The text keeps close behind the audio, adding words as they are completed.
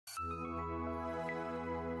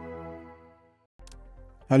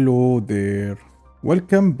Hello there.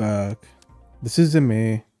 Welcome back. This is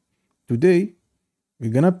May. Today we're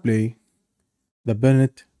gonna play the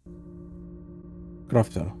Bennett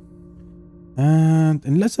Crafter. And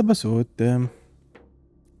in last episode,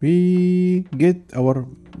 we get our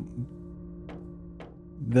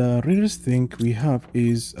the rarest thing we have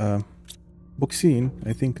is boxine.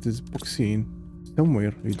 I think it is boxine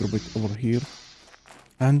somewhere. We drop it over here,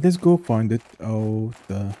 and let's go find it out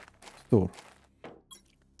the store.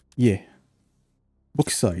 Yeah,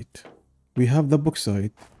 bauxite. We have the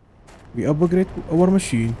bauxite. We upgrade our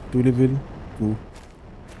machine to level 2,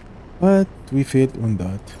 but we failed on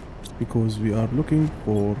that because we are looking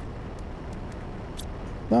for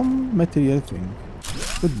some material thing.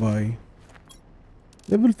 Goodbye.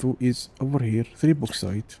 Level 2 is over here, 3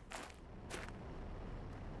 bauxite.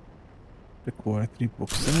 Require 3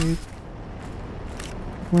 bauxite.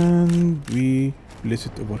 And we place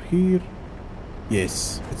it over here.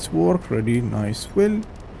 Yes, it's work ready, nice. Well,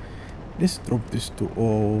 let's drop this to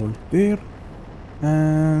all there.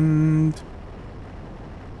 And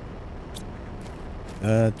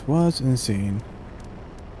that was insane.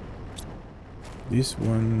 This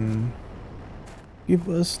one give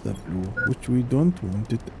us the blue, which we don't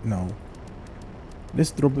want it now.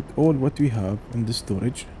 Let's drop it all what we have in the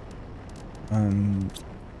storage, and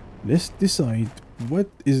let's decide what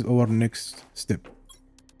is our next step.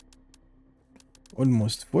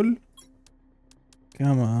 Almost full.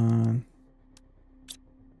 Come on.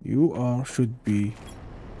 You are should be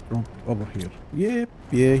dropped over here. Yep,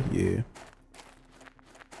 yeah.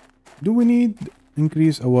 Do we need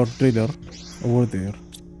increase our driller over there?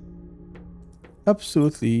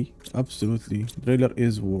 Absolutely. Driller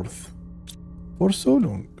is worth for so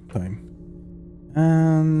long time.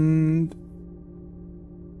 And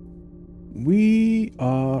we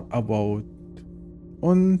are about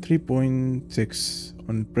on 3.6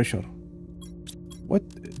 on pressure. What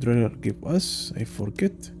driller give us? I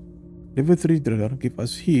forget. Level 3 driller give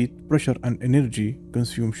us heat, pressure and energy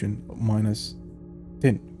consumption minus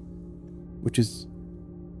 10, which is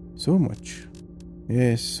so much.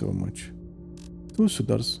 Yes, so much. 2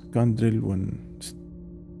 solders can drill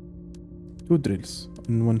 2 drills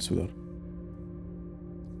in 1 solder.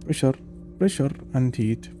 Pressure and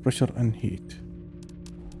heat,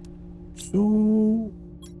 So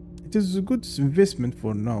it is a good investment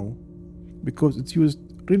for now because it's used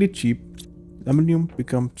really cheap. Aluminum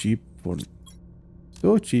become cheap for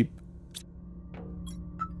so cheap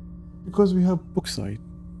because we have bauxite.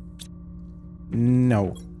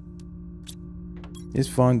 Now let's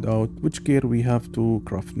find out which gear we have to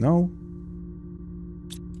craft now.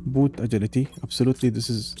 Boot agility, absolutely, this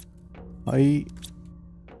is high.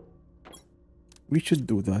 We should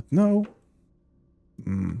do that now.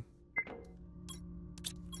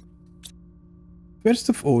 First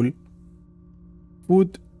of all,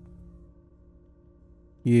 food.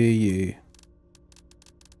 Yeah.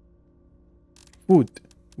 Food.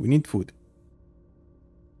 We need food.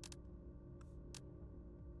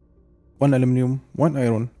 1 aluminum, 1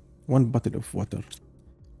 iron, 1 bottle of water.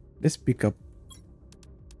 Let's pick up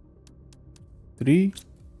 3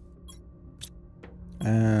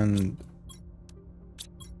 and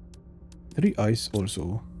 3 ice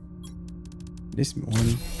also. This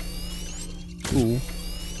 1, 2,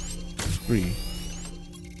 3.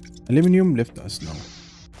 Aluminum left us now.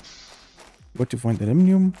 Got to find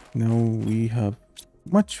aluminum. Now we have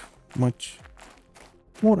much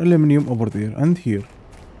more aluminum over there and here.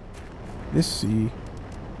 Let's see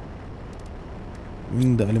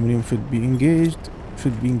when the aluminum should be engaged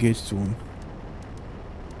soon.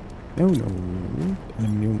 No,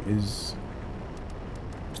 aluminum is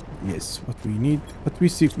yes what we need, what we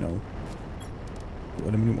seek now.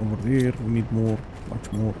 Aluminum over there, we need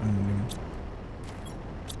much more aluminum.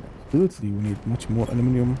 Absolutely, we need much more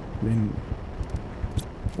aluminum than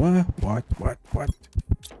what?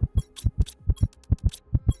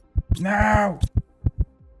 No!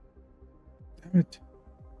 Damn it.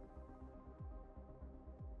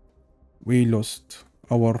 We lost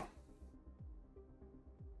our...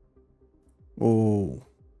 Oh.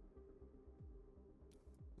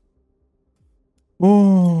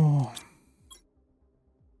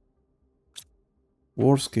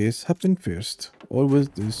 Worst case happen first. Always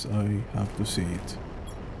this, I have to say it.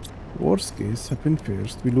 Worst case happen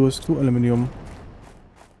first. We lose 2 aluminum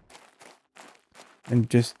and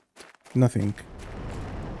just nothing.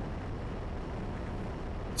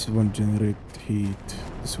 This one generate heat.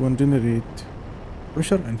 This one generate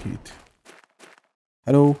pressure and heat.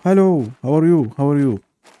 Hello. How are you?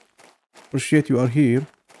 Appreciate you are here.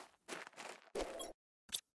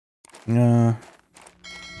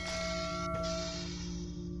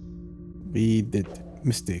 We did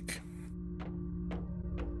mistake.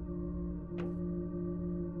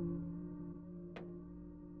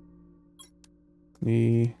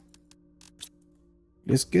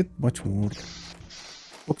 Let's get much more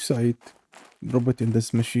oxide, drop it in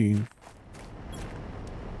this machine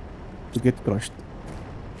to get crushed.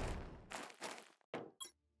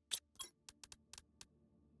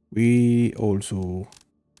 We also,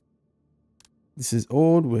 this is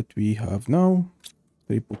all what we have now.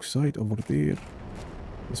 3 bauxite over there.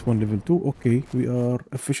 This one level 2. Okay, we are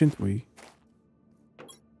efficient way.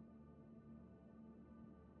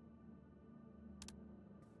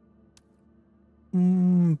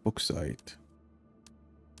 Bauxite.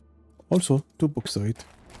 Also, 2 bauxite.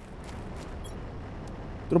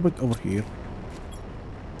 Drop it over here.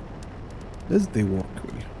 Does they work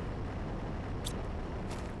well?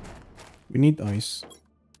 We need ice.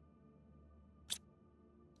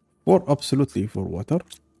 For absolutely for water.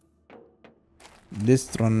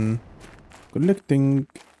 Let's run collecting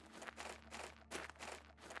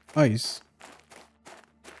ice.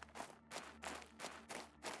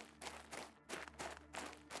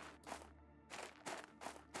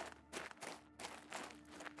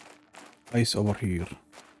 Ice over here.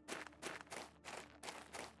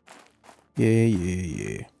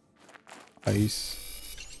 Yeah. Ice.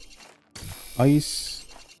 Ice.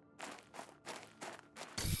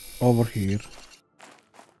 Over here.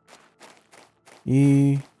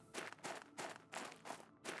 Yeah.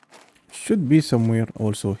 Should be somewhere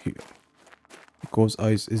also here. Because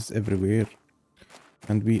ice is everywhere.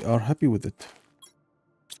 And we are happy with it.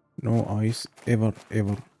 No ice ever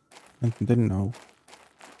until now.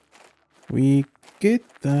 We get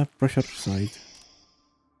the pressure side.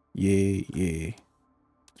 Yeah.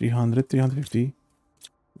 300, 350.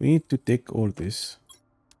 We need to take all this.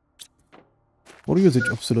 For usage,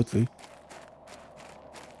 absolutely.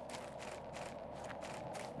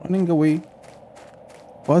 Running away.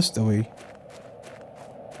 Fast away.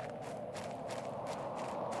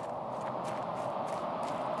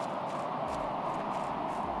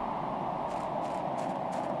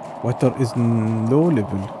 Water is low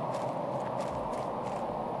level.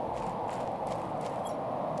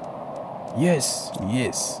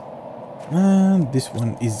 Yes. And this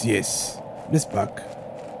one is yes. Let's back.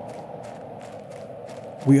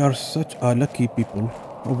 We are such a lucky people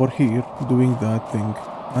over here doing that thing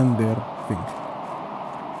and their thing.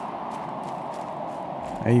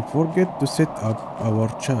 I forget to set up our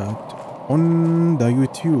chat on the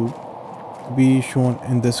YouTube to be shown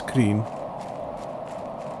in the screen,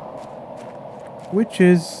 which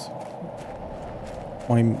is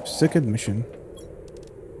my second mission.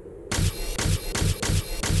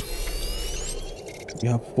 We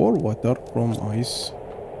have 4 water from ice.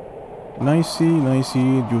 Nicey,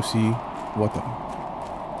 juicy water.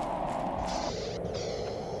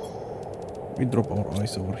 We drop our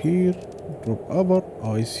ice over here. Drop our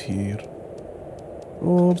ice here.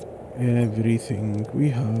 Drop everything we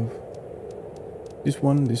have. This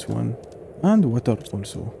one. And water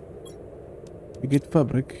also. We get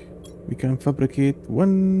fabric. We can fabricate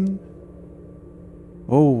one.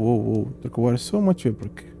 Oh. It requires so much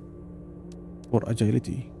fabric. For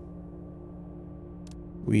agility.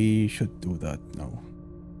 We should do that now.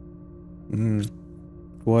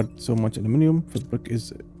 Required so much aluminum. Fabric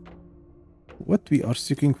is what we are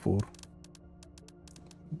seeking for.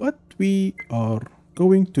 But we are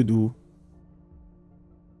going to do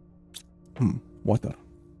water.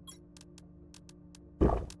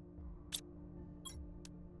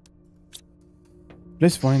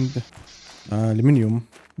 Let's find aluminum,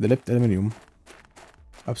 the left aluminum.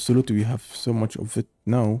 Absolutely, we have so much of it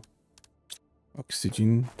now.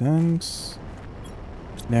 Oxygen tanks.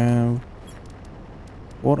 Now,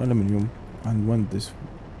 4 aluminum and 1 this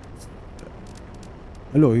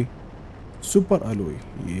alloy. Super alloy.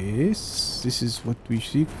 Yes, this is what we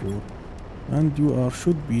seek for. And you are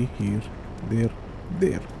should be here,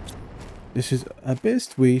 there. This is a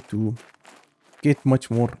best way to get much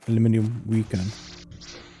more aluminum we can.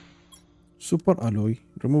 Super alloy,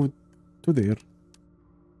 remove it to there.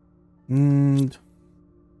 And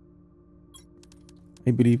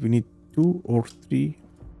I believe we need 2 or 3.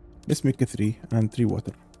 Let's make a 3 and 3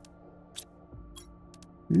 water.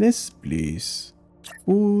 Let's place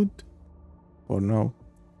food for now.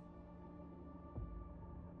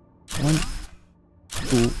 1,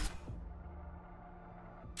 2,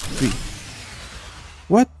 3.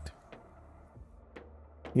 What?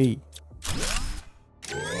 Hey.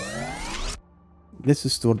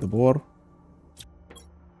 Let's store the boar.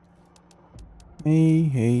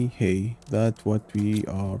 Hey. That's what we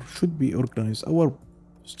are. Should be organize our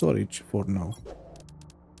storage for now.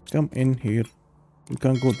 Come in here. We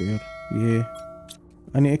can go there. Yeah.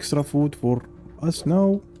 Any extra food for us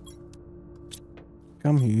now?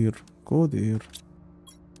 Come here. Go there.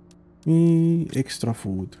 Extra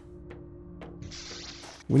food.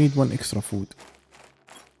 We need one extra food.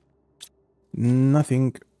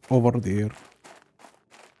 Nothing over there.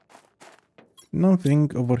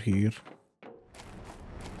 Nothing over here.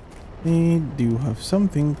 Do you have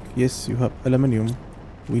something? Yes, you have aluminium.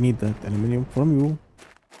 We need that aluminium from you.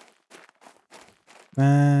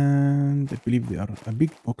 And I believe there are a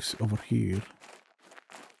big box over here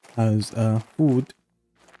as food.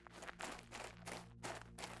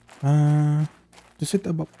 To set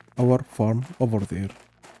up our farm over there.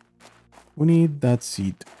 We need that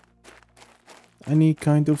seed. Any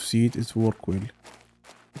kind of seed is work well.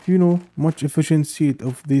 If you know much efficient seed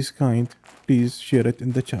of this kind, please share it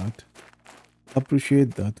in the chat.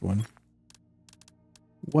 Appreciate that one.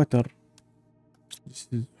 Water. This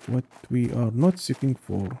is what we are not seeking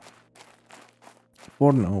for.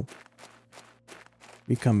 For now,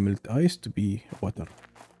 we can melt ice to be water.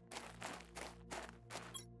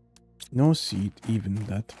 No seed, even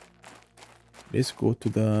that. Let's go to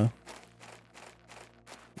the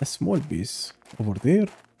small base over there.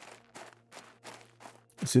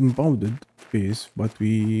 It's impounded base, but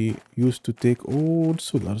we used to take all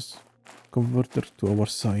solars converter to our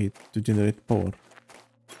side to generate power.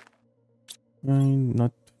 And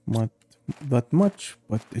not that much,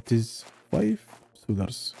 but it is 5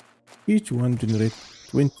 solars. Each one generates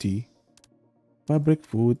 20 fabric,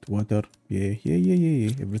 food, water. Yeah.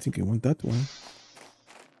 Everything. I want that one.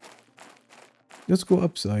 Let's go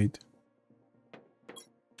upside.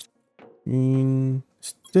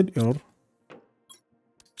 Still error.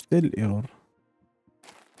 Still error.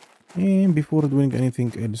 And before doing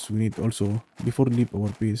anything else, we need also, before leave our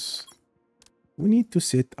base, we need to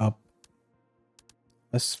set up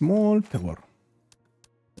a small tower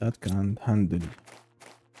that can handle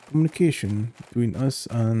communication between us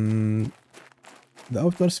and the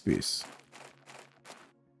outer space.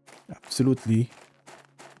 Absolutely.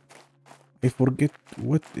 I forget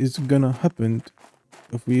what is gonna happen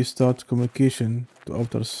if we start communication to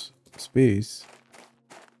outer space.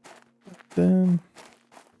 But,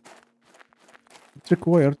 it's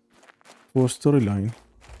required for storyline.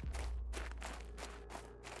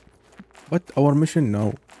 But our mission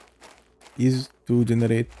now is to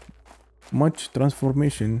generate much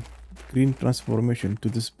transformation, green transformation to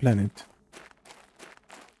this planet,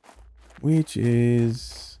 which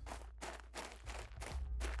is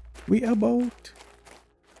we about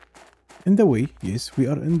in the way. Yes, we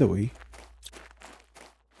are in the way.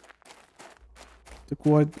 The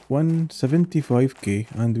quad 175k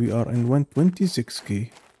and we are in 126k.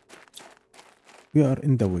 We are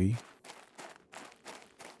in the way.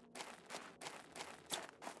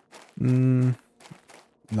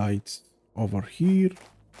 Lights over here,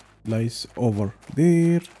 lights over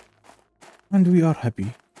there, and we are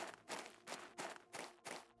happy.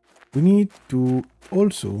 We need to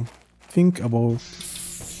also think about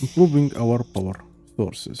improving our power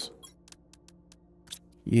sources.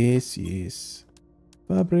 Yes.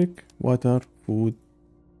 Fabric, water, food,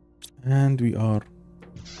 and we are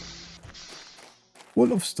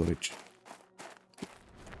full of storage.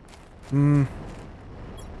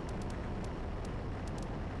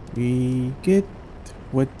 We get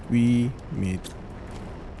what we made.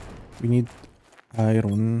 We need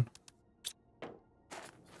iron.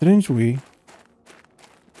 Strange way.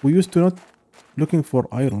 We used to not looking for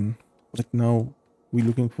iron, but now we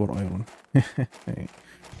looking for iron.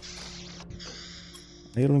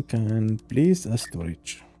 Iron can place a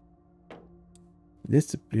storage.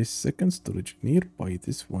 Let's place second storage nearby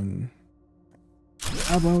this one.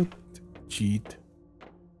 About cheat.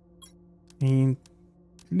 And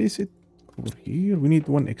place it over here. We need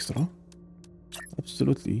one extra.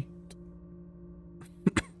 Absolutely.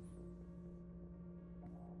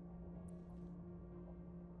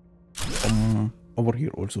 Over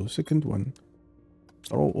here also. Second one.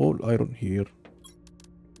 Throw all iron here.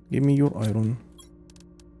 Give me your iron.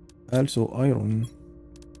 Also iron.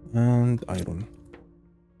 And iron.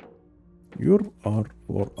 You are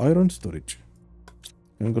for iron storage.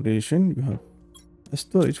 Congratulations, you have a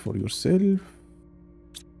storage for yourself.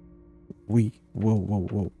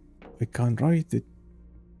 Whoa. I can't write it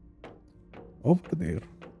over there.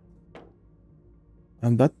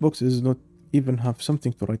 And that box is not even have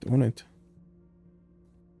something to write on it.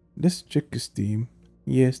 Let's check Steam.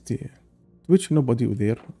 Yes, Twitch, nobody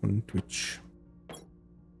there on Twitch.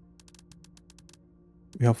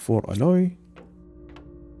 We have 4 alloy.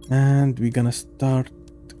 And we're gonna start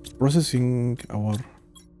processing our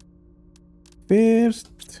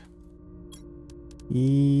first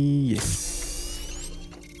Yes.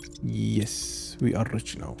 Yes, we are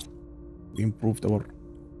rich now. We improved our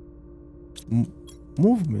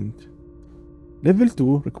movement. Level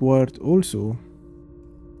 2 required also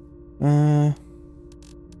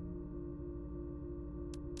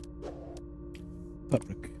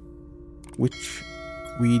fabric, which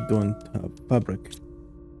we don't have fabric.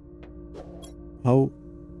 How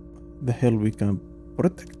the hell we can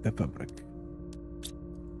protect the fabric?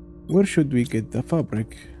 Where should we get the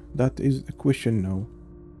fabric? That is the question now.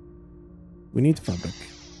 We need fabric.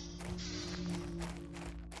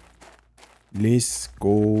 Let's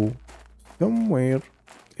go somewhere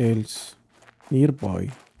else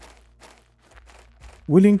nearby.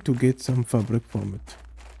 Willing to get some fabric from it.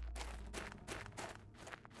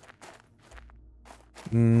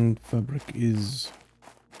 Fabric is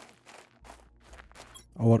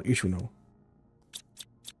our issue now.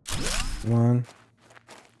 One.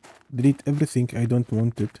 Delete everything I don't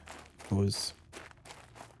want it because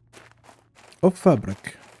of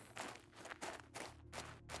fabric.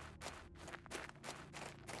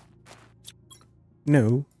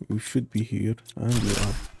 No, you should be here and you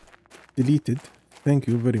are deleted. Thank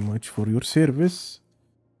you very much for your service.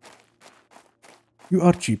 You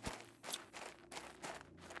are cheap.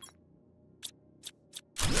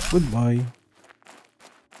 Goodbye.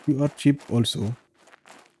 You are cheap also.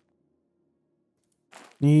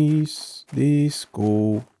 Yes, let's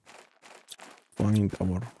go find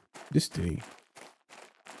our destiny.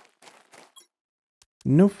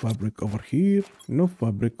 No fabric over here, no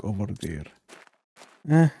fabric over there.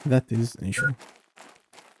 That is an issue.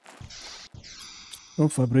 No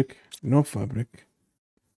fabric, no fabric.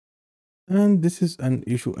 And this is an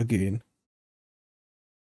issue again.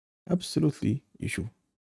 Absolutely issue.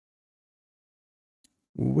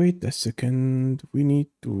 Wait a second. We need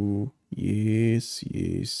to... Yes,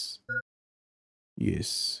 yes.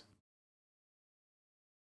 Yes.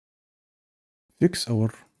 Fix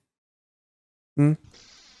our...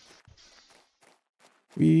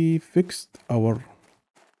 We fixed our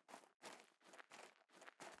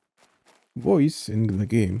voice in the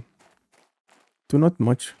game to not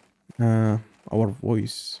much. Our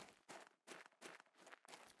voice.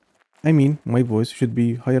 I mean, my voice should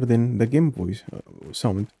be higher than the game voice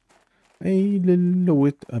sound. I lower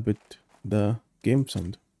it a bit, the game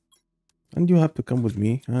sound. And you have to come with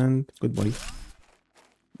me, and goodbye.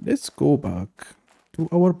 Let's go back to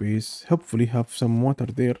our base. Hopefully have some water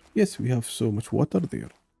there. Yes, we have so much water there.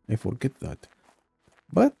 I forget that.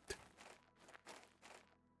 But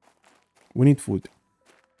we need food.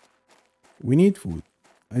 We need food.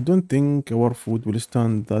 I don't think our food will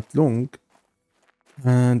stand that long.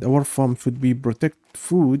 And our farm should be protect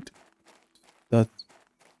food that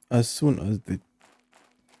as soon as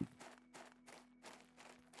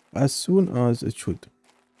it should.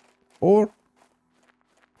 Or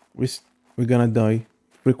we're gonna die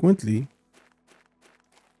frequently.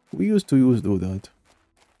 We used to do that.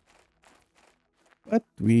 But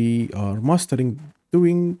we are mastering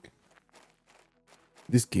doing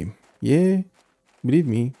this game. Yeah, believe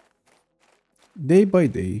me. Day by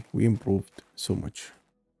day, we improved so much.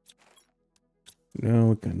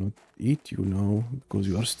 No, I cannot eat you now because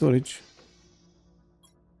you are storage.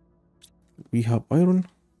 We have iron.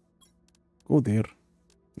 Go there.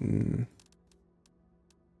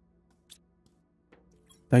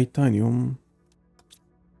 Titanium.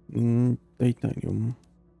 Titanium.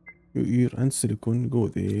 Your and silicon. Go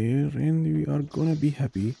there and we are gonna be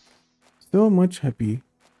happy. So much happy.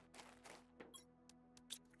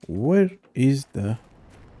 Where is the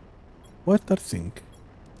water sink?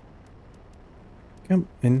 Come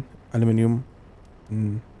in. Aluminium.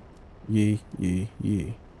 Yay, yay,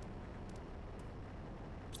 yay.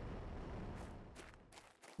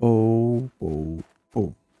 Oh, oh,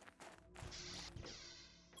 oh.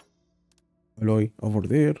 Alloy over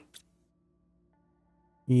there.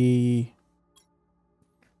 We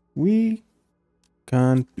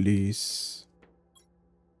can place.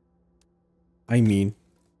 I mean,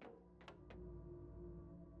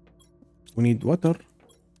 we need water.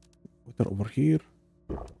 Water over here.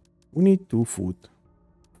 We need two food.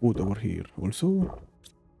 Food over here also.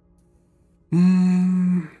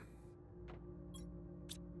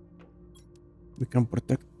 We can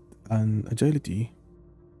protect an agility.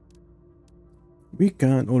 We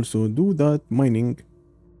can also do that mining.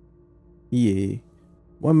 Yeah.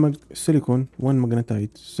 One silicon, one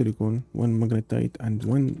magnetite, silicon, one magnetite, and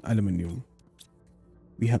one aluminium.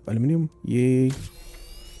 We have aluminium. Yay.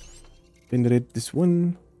 Generate this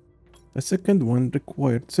one. The second one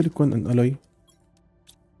required silicon and alloy.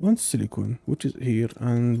 One silicon, which is here,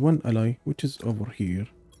 and one alloy, which is over here.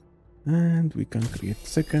 And we can create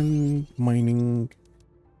second mining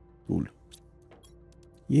tool.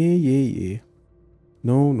 Yeah.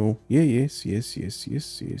 No. Yeah, yes.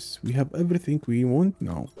 We have everything we want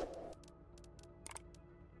now.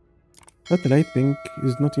 Satellite thing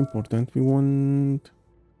is not important. We want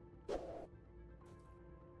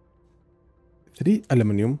 3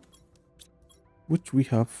 aluminum, which we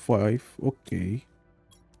have 5. Okay.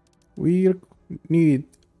 We need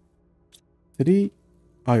 3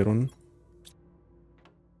 iron.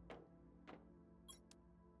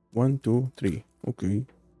 1, 2, 3. Okay.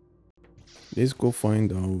 Let's go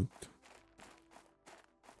find out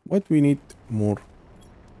what we need more.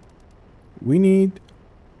 We need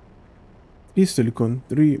 3 silicon,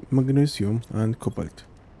 3 magnesium, and cobalt.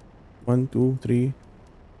 1, 2, 3,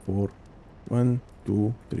 4. 1,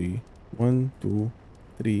 2, 3. 1, 2,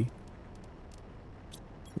 3.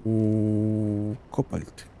 Ooh,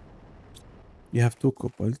 cobalt. You have 2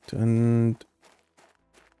 cobalt, and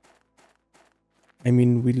I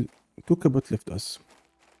mean, we'll 2 cobalt left us.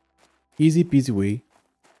 Easy peasy way.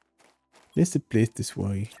 Let's place this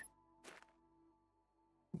way.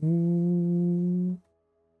 Ooh.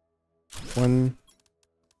 1,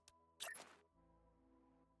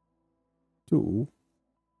 2.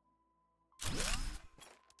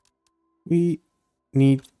 We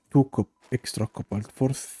need 2 extra cobalt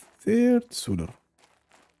for third solar,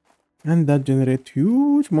 and that generate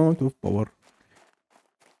huge amount of power,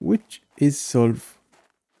 which is solve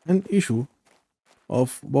an issue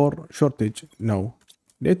of power shortage now.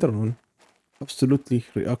 Later on, absolutely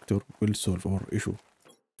reactor will solve our issue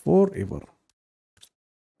forever.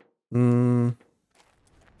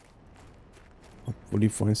 Hopefully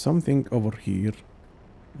find something over here.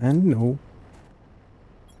 And no.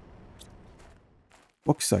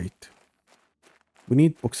 Bauxite. We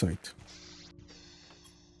need bauxite.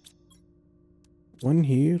 1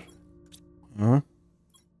 here. Huh?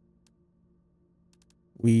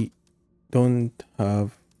 We don't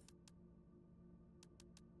have.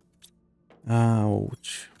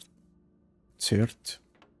 Ouch. It's hurt.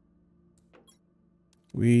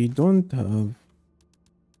 We don't have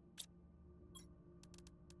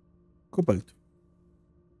cobalt.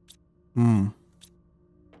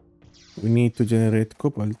 We need to generate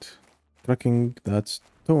cobalt, tracking that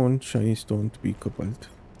stone, shiny stone, to be cobalt.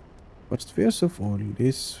 But first of all,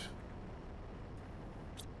 let's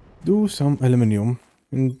do some aluminium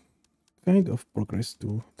and kind of progress.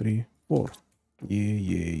 2, 3, 4.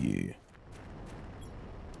 Yeah.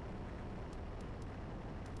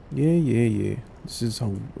 Yeah. This is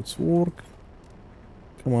how it's work.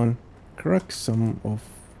 Come on, crack some of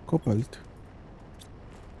cobalt.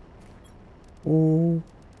 Oh,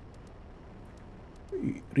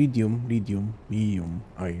 radium,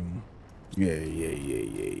 iron. Yeah.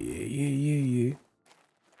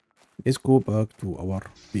 Let's go back to our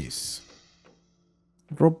base.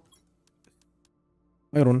 Drop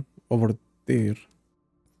iron over there.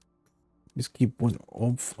 Let's keep 1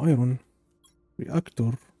 of iron.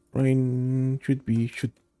 Reactor brain should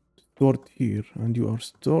stored here, and you are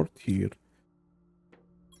stored here.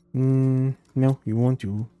 Now you want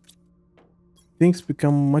to. Things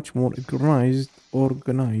become much more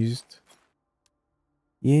organized.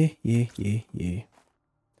 Yeah.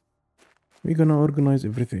 We're gonna organize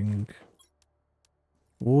everything.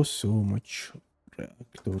 Oh, so much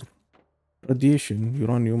reactor. Radiation,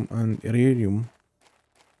 uranium, and iridium.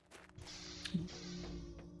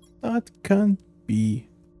 That can't be.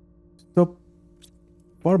 Stop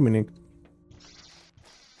farming it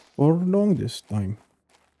for long this time.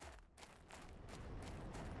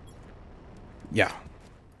 Yeah.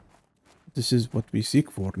 This is what we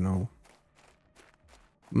seek for now.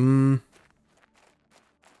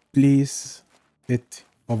 Please hit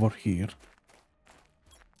over here.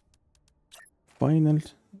 Final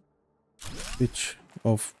switch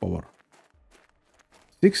of power.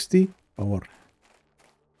 60 power.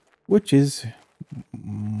 Which is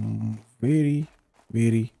very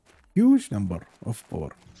huge number of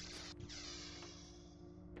power.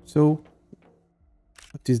 So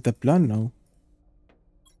what is the plan now?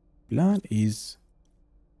 Plan is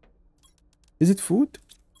it food?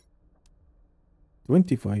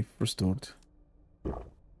 25 restored.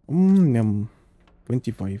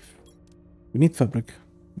 25. We need fabric.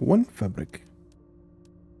 1 fabric.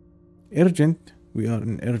 Urgent. We are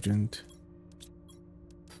in urgent.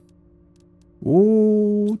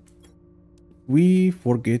 Oh, we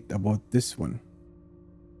forget about this one.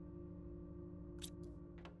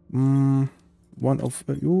 One of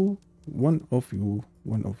you.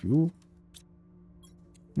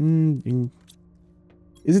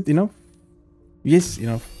 Is it enough? Yes,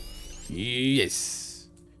 enough. Yes.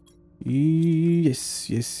 Yes,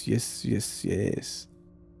 yes, yes, yes, yes.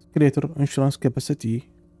 Greater insurance capacity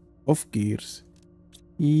of gears.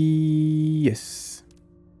 Yes.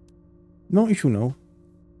 No issue now.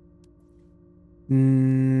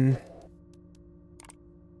 Hmm.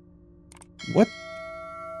 What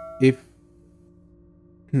if...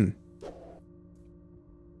 Hmm.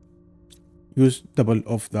 Use double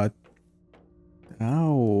of that.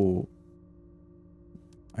 Oh,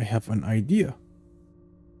 I have an idea.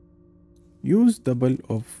 Use double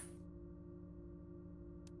of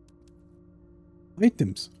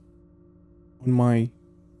items on my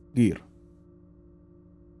gear.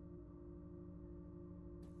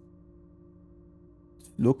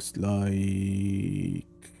 Looks like...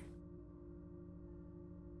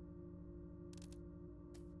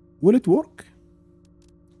 Will it work?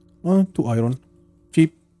 To iron.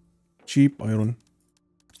 Cheap. Cheap iron.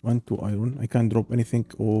 2 iron. I can't drop anything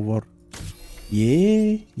over.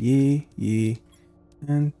 Yeah, yeah, yeah.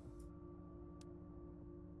 And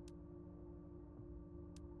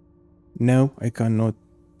no, I cannot.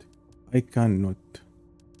 I cannot.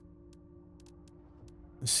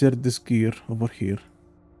 Insert this gear over here.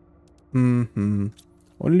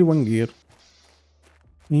 Only one gear.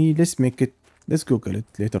 Let's make it. Let's Google it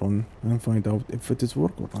later on and find out if it is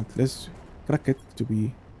work or not. Let's crack it to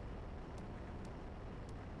be.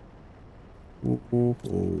 Oh, oh,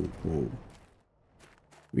 oh, oh.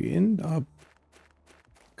 We end up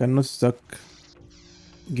cannot suck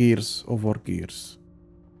gears over gears.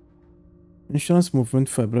 Insurance movement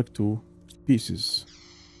fabric to pieces.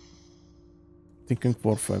 Thinking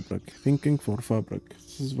for fabric. Thinking for fabric.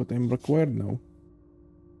 This is what I'm required now.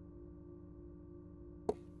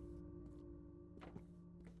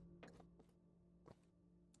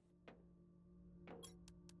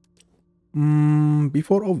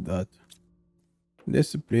 Before of that,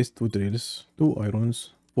 let's place 2 drills, 2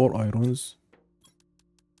 irons, 4 irons.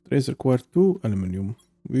 Drills require 2 aluminum.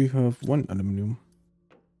 We have 1 aluminum.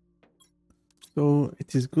 So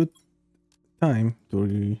it is good time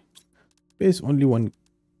to place only 1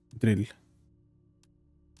 drill.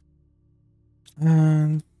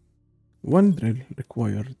 And 1 drill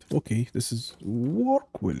required. Okay, this is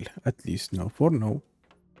work well, at least now. For now,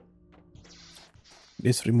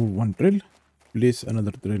 let's remove 1 drill. Place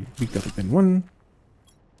another drill bigger than 1.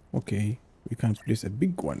 Okay, we can place a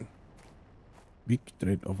big one. Big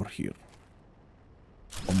drill over here.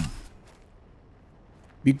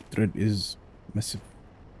 Big drill is massive.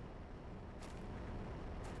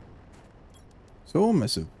 So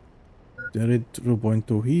massive. There is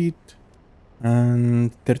 0.2 heat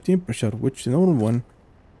and 13 pressure, which is normal one.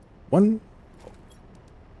 One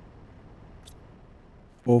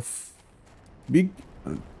of big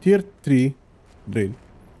tier 3 drill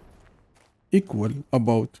equal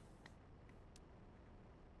about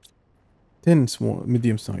 10 small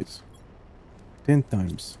medium size. 10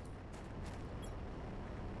 times.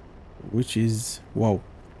 Which is wow.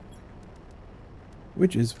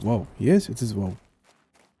 Which is wow. Yes, it is wow.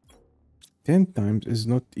 10 times is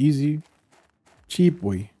not easy, cheap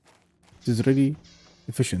way. It is really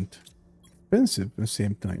efficient. Expensive at the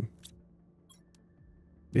same time.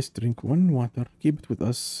 Let's drink 1 water. Keep it with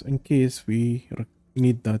us in case we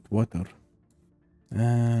need that water.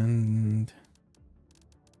 And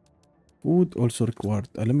food also required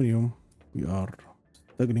aluminum. We are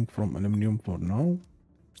struggling from aluminum for now.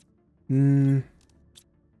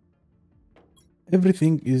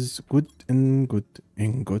 Everything is good in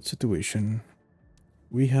good situation.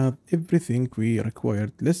 We have everything we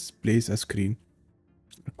required. Let's place a screen.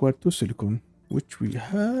 Require 2 silicon, which we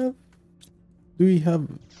have. Do we have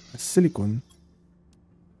a silicon?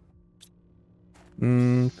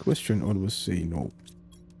 Question always say no.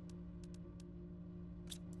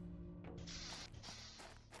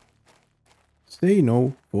 Say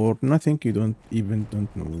no for nothing you don't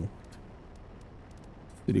know.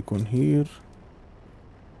 Silicon here.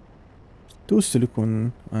 2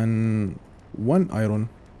 silicon and 1 iron.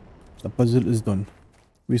 The puzzle is done.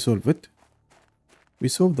 We solve it. We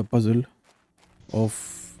solve the puzzle of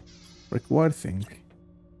required thing.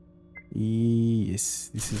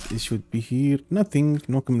 Yes, it should be here. Nothing,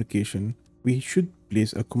 no communication. We should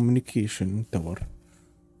place a communication tower.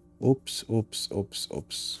 Oops.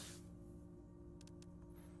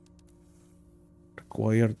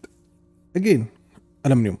 Required again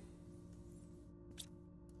aluminum.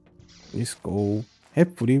 Let's go.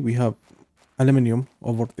 Hopefully we have aluminum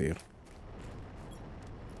over there.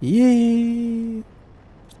 Yay!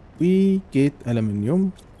 We get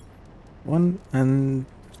aluminum. 1 and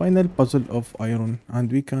final puzzle of iron,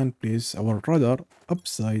 and we can place our radar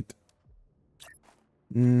upside.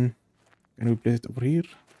 Can we place it over here?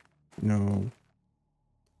 No.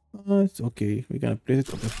 It's okay. We're gonna place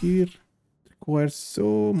it over here. Requires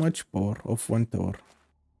so much power of one tower.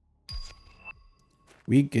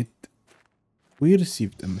 We get we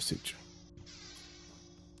received a message.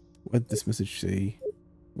 What this message say?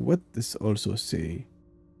 What this also say?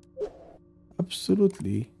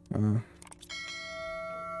 Absolutely.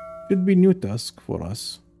 Should be new task for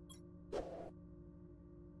us.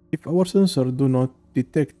 If our sensor do not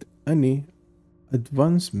detect any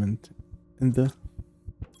advancement in the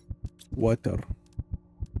water.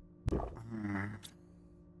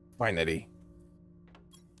 Finally.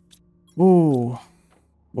 Oh,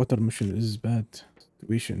 water mission is bad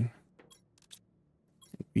situation.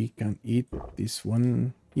 We can eat this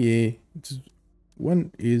one. Yeah,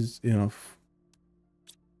 one is enough.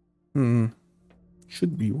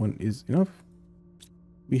 Should be one is enough.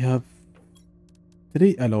 We have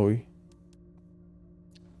 3 alloy,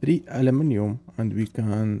 3 aluminium, and we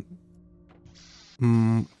can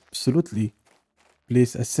absolutely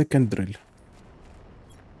place a second drill.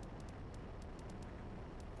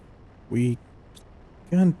 We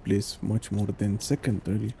can place much more than second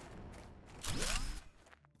drill.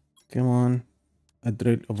 Come on, a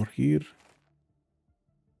drill over here.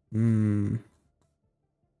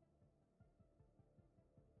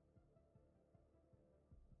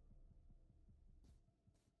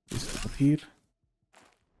 This over here.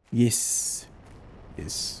 Yes.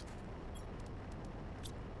 Yes.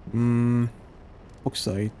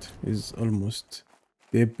 Bauxite is almost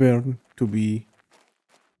they burn to be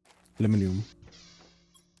aluminum.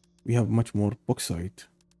 We have much more bauxite.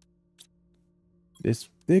 Let's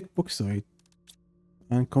take bauxite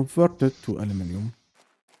and convert it to aluminum.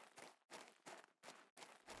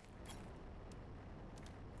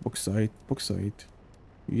 Bauxite, bauxite.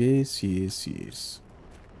 Yes, yes, yes.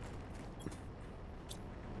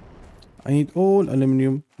 I need all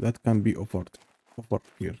aluminum that can be offered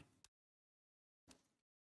here.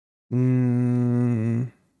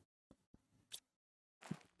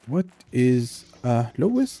 What is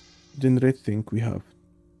lowest generate thing we have?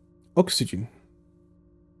 Oxygen.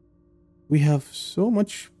 We have so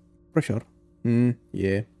much pressure.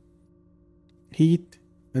 Yeah. Heat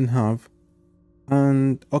and have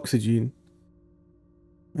and oxygen.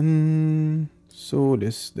 And so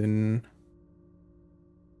less than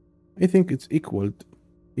I think it's equaled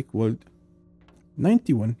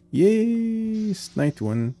 91. Yes,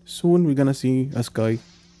 91. Soon we're gonna see a sky.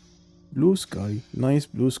 Blue sky. Nice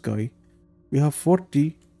blue sky. We have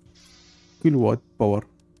 40 kilowatt power.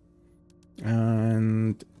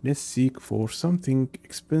 And let's seek for something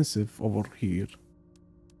expensive over here.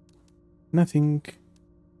 Nothing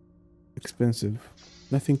expensive.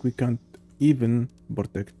 Nothing we can't even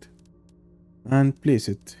protect. And place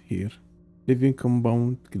it here. Living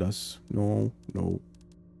compound glass. No, no.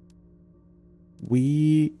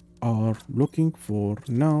 We are looking for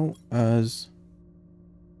now as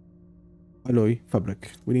alloy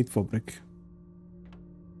fabric. We need fabric.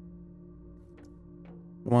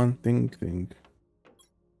 One thing.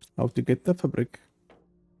 How to get the fabric?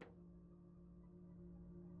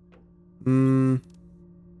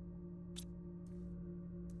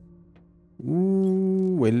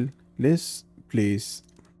 Well, let's place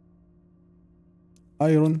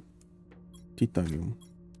iron, titanium.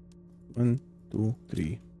 1, 2,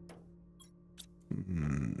 3.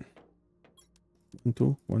 1,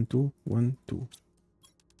 2, 1, 2, 1, 2.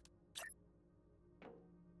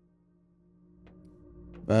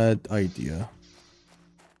 Bad idea.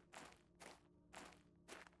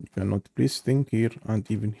 You cannot place thing here and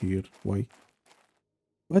even here. Why?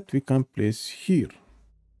 But we can place here.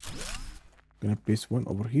 Gonna place one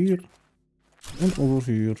over here, one over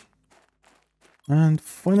here, and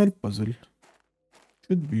final puzzle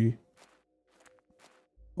should be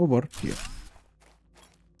over here.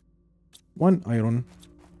 One iron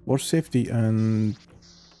for safety and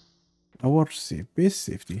our base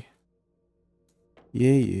safety.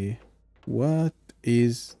 Yeah. What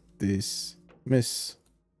is this mess?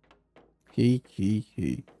 Hey.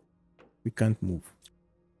 We can't move.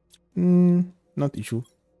 Not issue.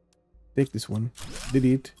 Take this one.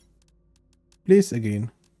 Delete. Place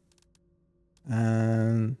again.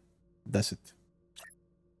 And that's it.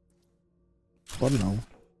 For now.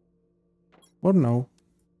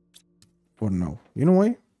 You know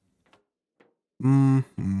why?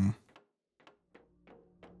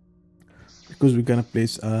 Because we're gonna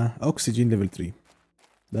place oxygen level 3.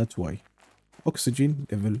 That's why. Oxygen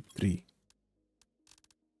level 3.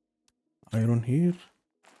 Iron here.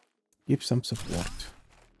 Give some support.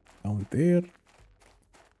 Down there.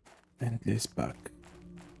 And this back.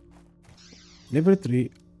 Level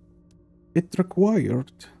 3. It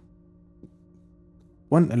required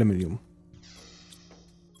 1 aluminium.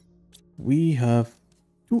 We have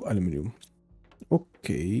 2 aluminium.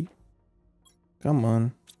 Okay. Come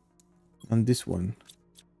on. And this one.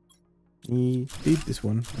 We need this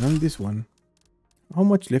one and this one. How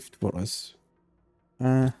much left for us?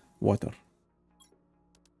 Water.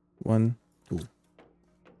 1, 2.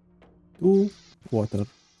 2 water.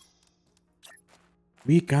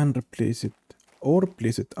 We can replace it or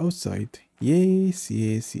place it outside. Yes,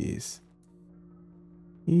 yes, yes.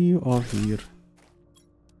 You are here.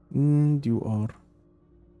 And you are.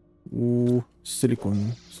 Ooh,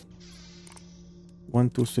 silicon. 1,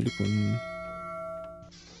 2 silicon.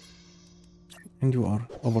 And you are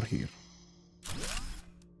over here.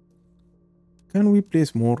 Can we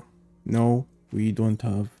place more? No, we don't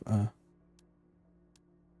have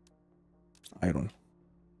iron.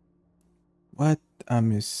 What a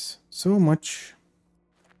mess. So much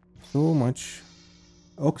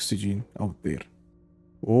oxygen out there.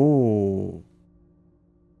 Oh,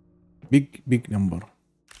 big number.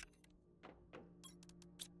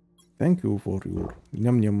 Thank you for your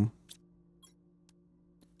yum yum.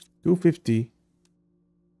 250,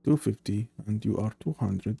 250, and you are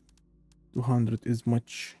 200. 200 is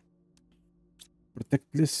much.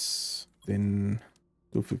 Protect less than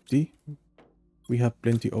 250. We have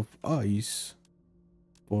plenty of ice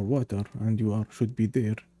for water, and you are should be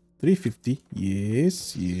there. 350.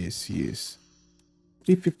 Yes, yes, yes.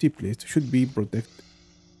 350 plates should be protect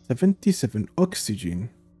 77 oxygen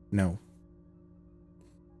now.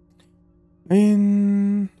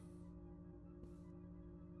 In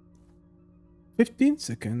 15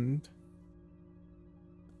 seconds,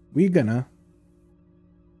 we gonna.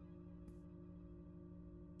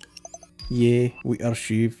 Yeah, we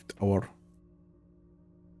achieved our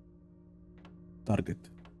target.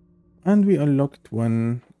 And we unlocked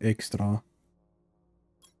one extra.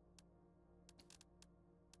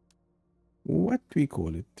 What we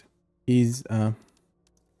call it is a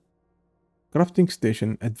crafting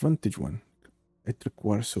station advantage one. It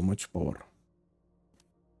requires so much power.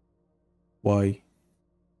 Why?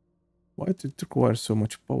 Why does it require so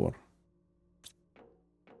much power?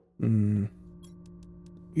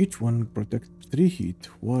 Each one protects 3 heat.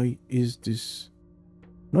 Why is this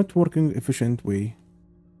not working efficient way?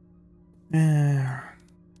 3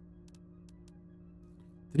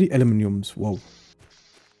 aluminiums. Wow.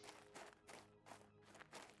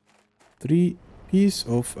 3 piece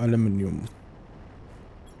of aluminium.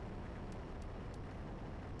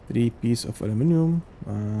 3 piece of aluminium.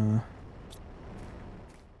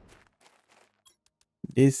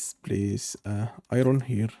 This place iron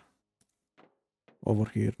here. Over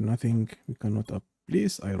here nothing. We cannot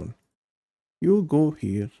place iron. You go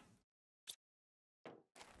here.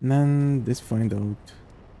 And let's find out.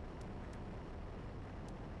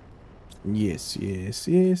 Yes, yes,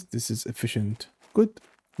 yes. This is efficient. Good.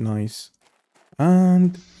 Nice.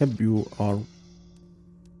 And hope you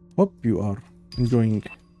are enjoying.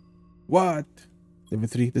 What? Level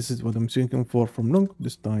 3. This is what I'm thinking for from long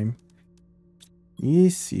this time.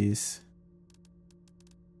 Yes, yes.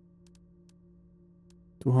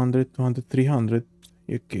 200, 200, 300.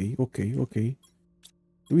 Okay, okay, okay.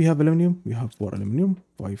 Do we have aluminium? We have 4 aluminium.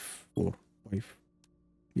 5, 4, 5.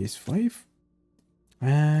 Yes, 5.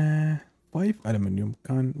 5 aluminium.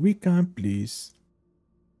 We can please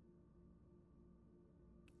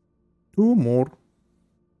 2 more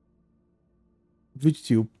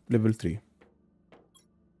VegTube level 3.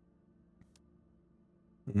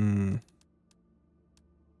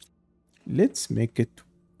 Let's make it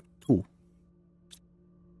 2.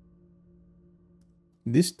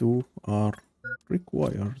 These 2 are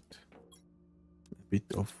required. A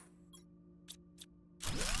bit of.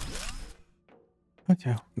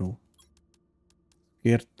 No.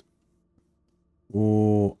 Scared.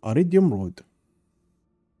 Oh, iridium rod.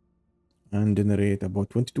 And generate about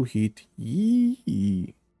 22 heat.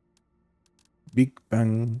 Yee. Big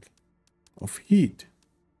bang of heat.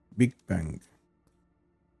 Big bang.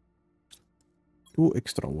 2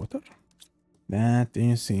 extra water. That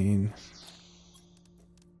insane.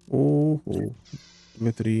 Oh.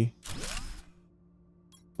 Level 3.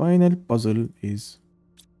 Final puzzle is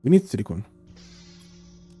we need silicon.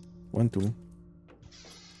 1, 2.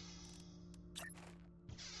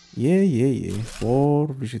 Yeah. For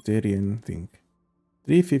vegetarian thing.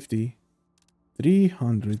 350.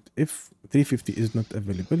 300. If 350 is not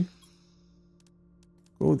available,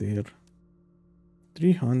 go there.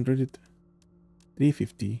 300.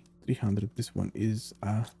 350. 300. This one is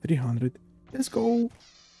 300. Let's go.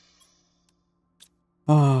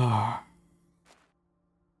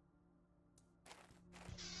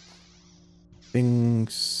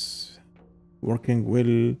 Things Working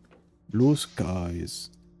well. Blue skies.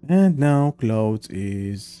 And now clouds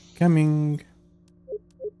is coming.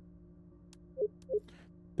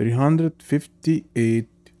 358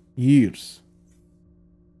 years.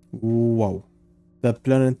 Wow. The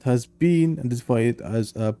planet has been identified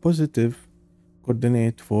as a positive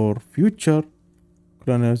coordinate for future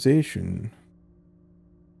colonization.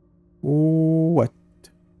 What?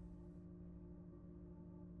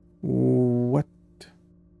 What?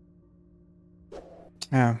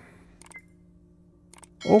 Ah,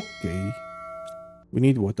 okay. We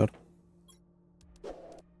need water.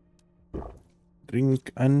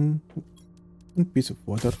 Drink one piece of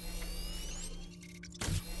water.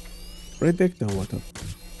 Protect the water.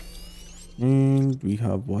 And we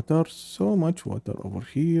have water. So much water over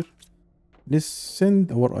here. Let's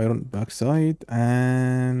send our iron backside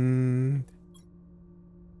and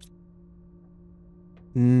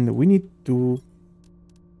we need to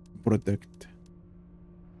protect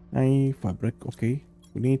a fabric. Okay,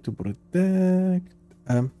 we need to protect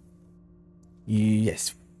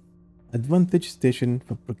yes, advantage station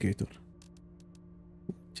fabricator,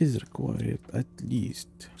 which is required at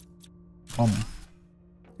least I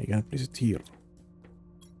can place it here.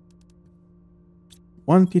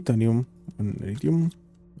 1 titanium, 1 iridium,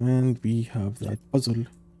 and we have that puzzle.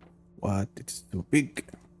 What? It's so big.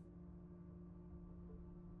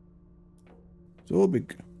 So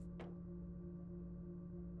big.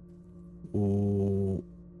 Oh,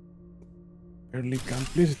 barely can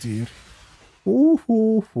place it here. Ooh.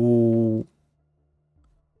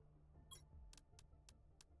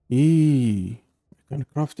 I can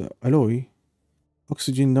craft a alloy.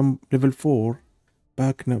 Oxygen level 4.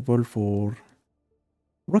 Back level 4.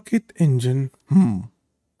 Rocket engine.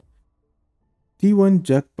 T1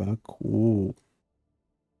 jackpack. Oh.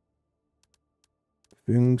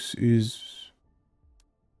 Things is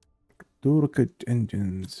 2 rocket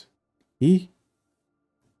engines.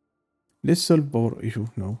 Let's solve our issue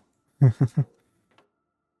now.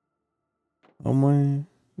 Am I?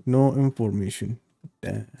 No information.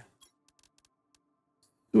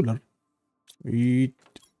 Solar. Wait.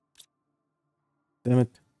 Damn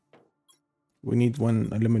it. We need 1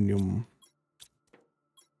 aluminum.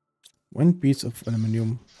 1 piece of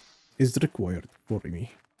aluminum is required for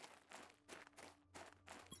me.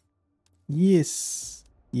 Yes.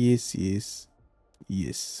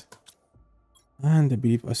 And I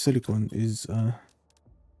believe a silicon is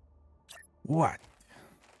what?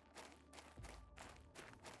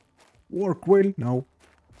 Work well now.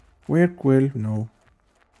 Work well now.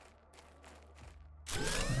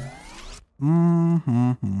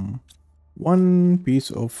 One piece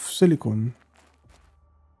of silicon.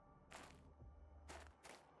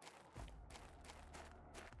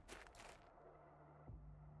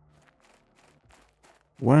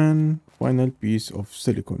 One final piece of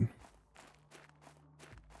silicon.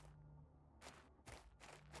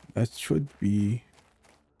 That should be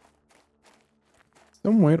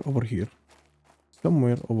somewhere over here.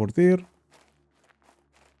 Somewhere over there.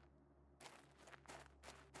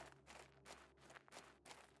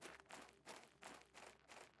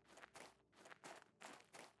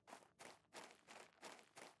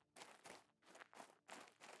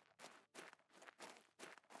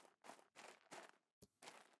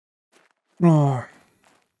 Oh.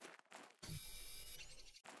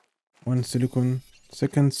 1 silicon,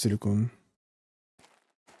 2nd silicon.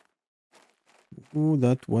 Oh,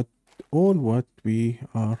 that what all what we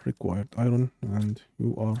are required iron, and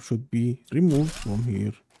you are should be removed from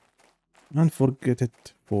here and forget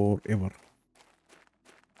it forever.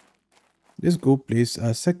 Let's go place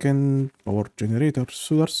a 2nd power generator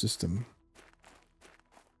solar system.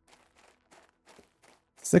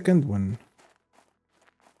 2nd one.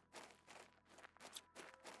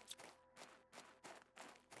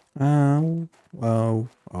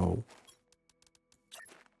 Ow.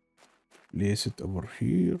 Place it over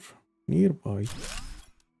here, nearby.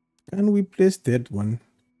 Can we place 3rd one?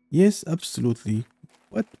 Yes, absolutely.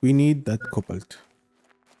 But we need that cobalt.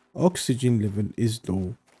 Oxygen level is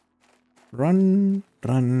low. Run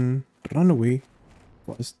away.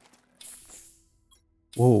 Fast.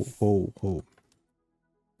 Whoa.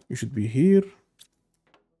 You should be here.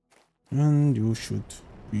 And you should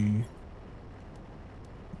be...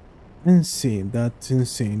 Insane. That's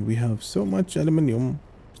insane. We have so much aluminium.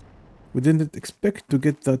 We didn't expect to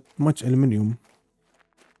get that much aluminium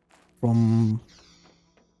from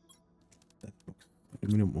that box.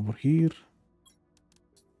 Aluminium over here.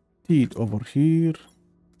 Steel over here.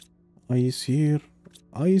 Ice here.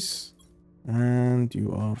 Ice. And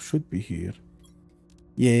you are should be here.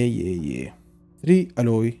 Yeah. 3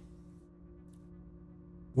 alloy.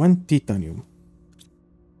 1 titanium.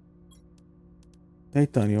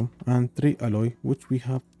 titanium and 3 alloy, which we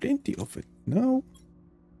have plenty of it now.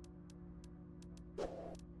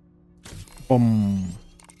 Boom.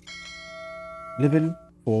 Level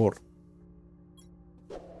 4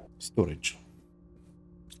 storage.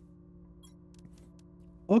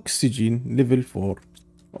 Oxygen level 4.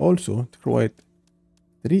 Also required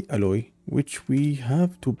 3 alloy, which we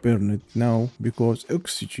have to burn it now because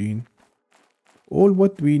oxygen all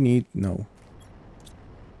what we need now.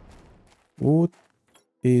 What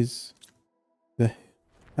is the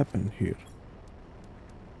happen here?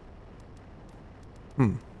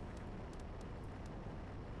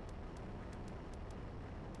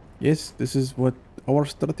 Yes, this is what our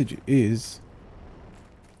strategy is.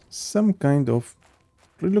 Some kind of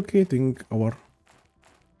relocating our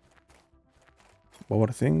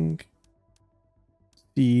thing.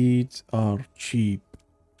 Seeds are cheap.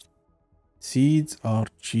 Seeds are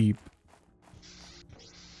cheap.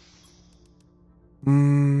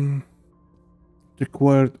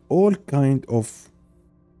 Required all kind of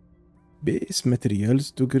base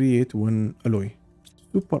materials to create one alloy.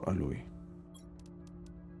 Super alloy.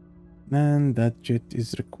 And that jet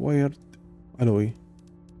is required alloy.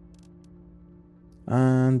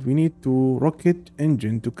 And we need to rocket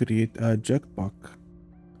engine to create a jetpack.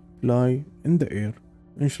 Fly in the air.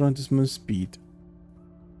 Enhancement speed.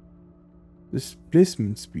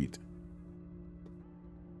 Displacement speed.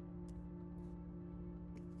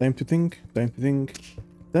 Time to think. Time to think.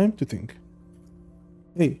 Time to think.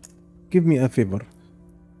 Hey, give me a favor.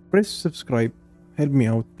 Press subscribe. Help me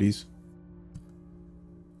out, please.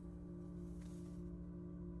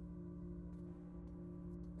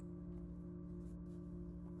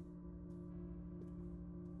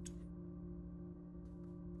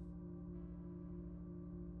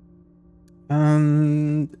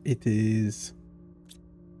 And it is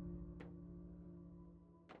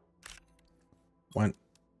one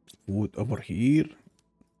food over here.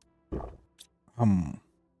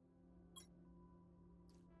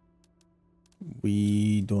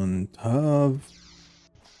 We don't have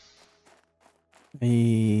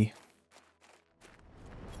a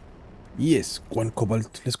yes, one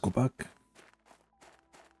cobalt. Let's go back.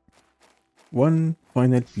 One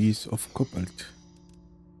final piece of cobalt.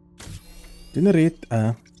 Generate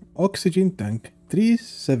a oxygen tank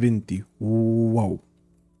 370. Wow.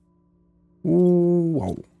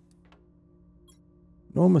 Wow.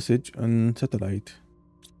 No message on satellite.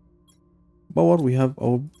 Power we have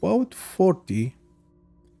about 40.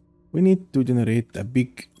 We need to generate a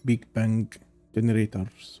big bang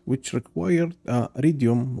generators, which required a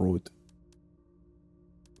iridium rod.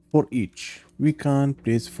 For each, we can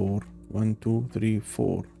place 4. 1, 2, 3,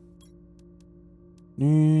 4.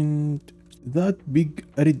 And that big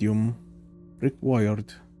iridium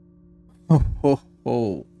required.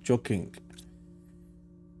 Joking.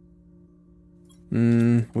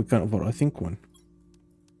 We can over, I think, one.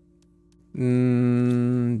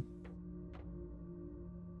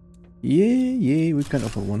 Yeah, we can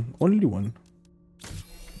offer one. Only one.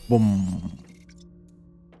 Boom.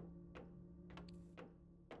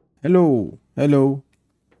 Hello.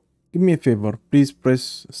 Give me a favor. Please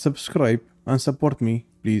press subscribe and support me,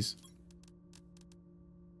 please.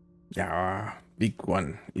 Yeah, big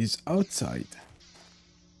one is outside.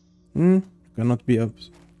 Cannot be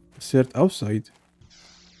assert outside.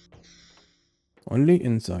 Only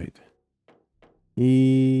inside.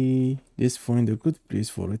 Let's find a good place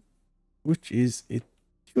for it. Which is, it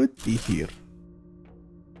should be here.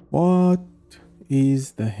 What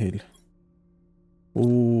is the hell?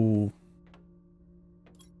 Oh.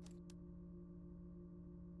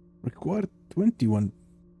 Required 21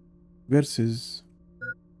 versus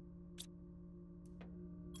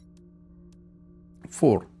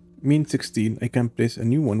 4. Mean 16. I can place a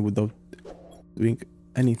new one without doing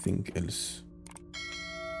anything else.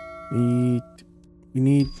 We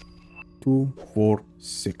need 2, 4,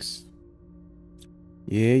 6.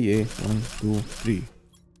 Yeah. 1, 2, 3.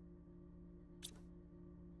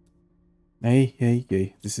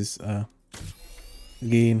 Hey. This is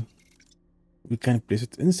again. We can place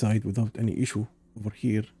it inside without any issue over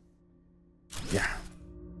here. Yeah.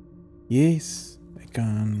 Yes, I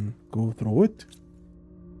can go through it.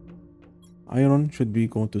 Iron should be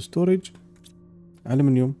going to storage.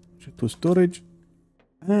 Aluminium to storage.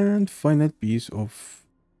 And final piece of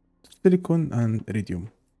silicon and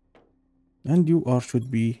iridium. And you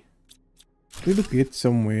should be relocate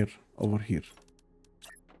somewhere over here.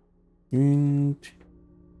 And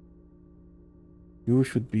you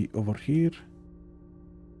should be over here.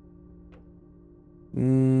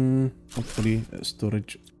 Hopefully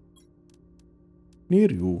storage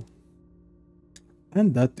near you.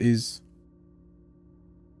 And that is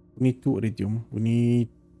We need 2 iridium. We need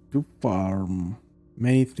to farm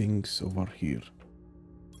many things over here.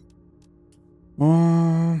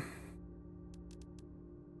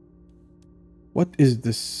 What is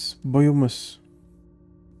this? Biomes.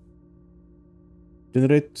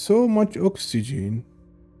 Generate so much oxygen.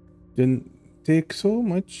 Then take so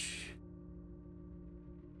much.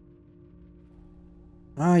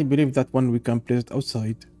 I believe that one we can place it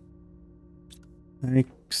outside.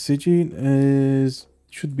 Oxygen is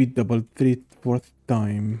should be double 3/4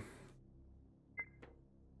 time.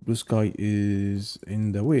 Blue sky is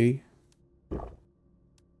in the way.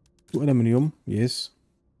 2 aluminum, yes.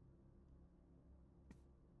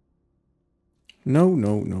 No,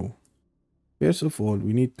 no, no. First of all,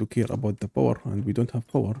 we need to care about the power, and we don't have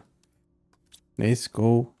power. Let's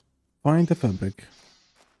go find the fabric.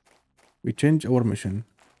 We change our mission.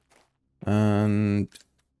 And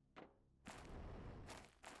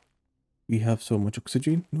we have so much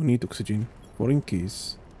oxygen. No need oxygen for in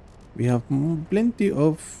case. We have plenty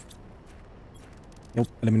of... Nope,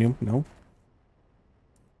 aluminum, no.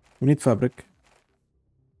 We need fabric.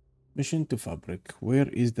 Mission to fabric. Where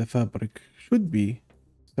is the fabric? Should be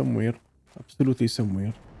somewhere. Absolutely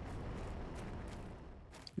somewhere.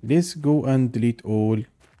 Let's go and delete all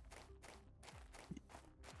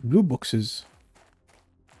blue boxes.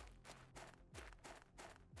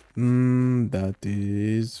 That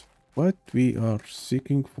is what we are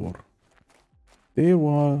seeking for. There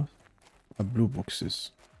was a blue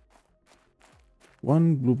boxes.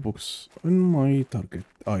 One blue box on my target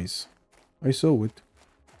eyes. I saw it.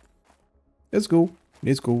 Let's go.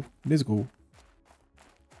 Let's go. Let's go.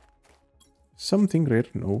 Something rare.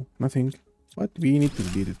 No, nothing. But we need to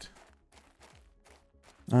delete it.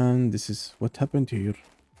 And this is what happened here.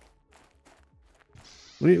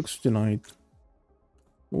 Re-oxygenite.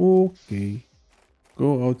 Okay.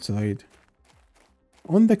 Go outside.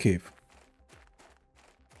 On the cave.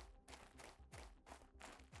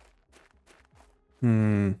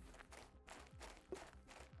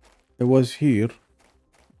 I was here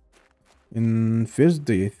in first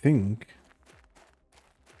day, I think.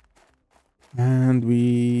 And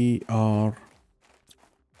we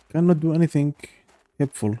cannot do anything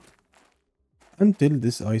helpful until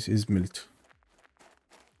this ice is melt.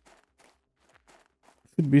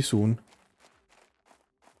 Should be soon.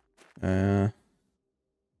 And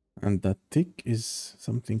that tick is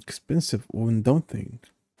something expensive on down thing.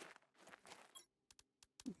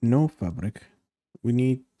 No fabric. We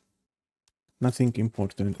need nothing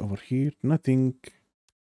important over here. Nothing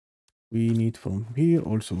we need from here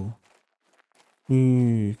also.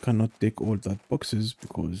 We cannot take all that boxes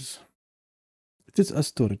because it is a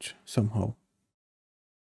storage somehow.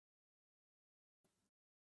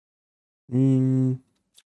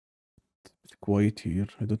 It's quiet here.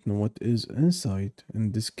 I don't know what is inside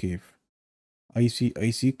in this cave.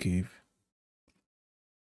 Icy cave.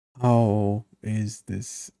 How is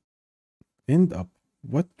this end up?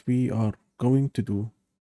 What we are going to do?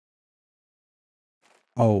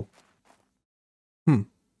 Oh.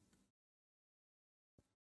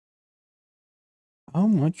 How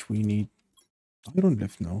much we need? Iron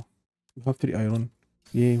left now. We have 3 iron.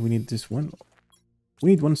 Yeah, we need this one.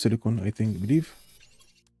 We need 1 silicon, I think, believe.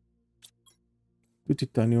 2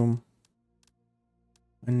 titanium.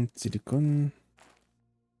 And silicon.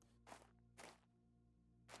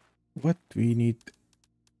 What we need?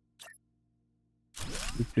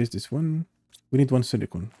 Replace this one. We need 1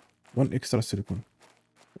 silicon. 1 extra silicon.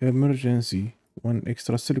 Emergency. 1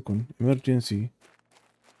 extra silicon. Emergency.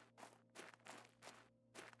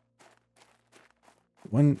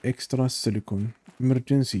 1 extra silicon.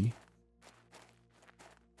 Emergency.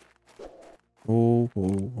 Oh.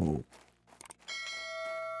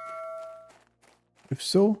 If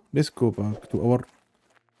so, let's go back to our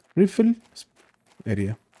refill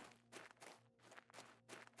area.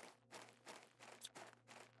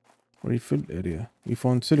 Refill area. We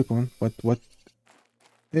found silicon, but what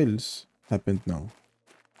else happened now?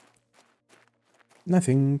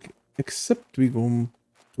 Nothing, except we go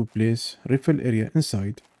to place refill area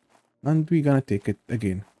inside, and we gonna take it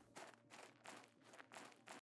again.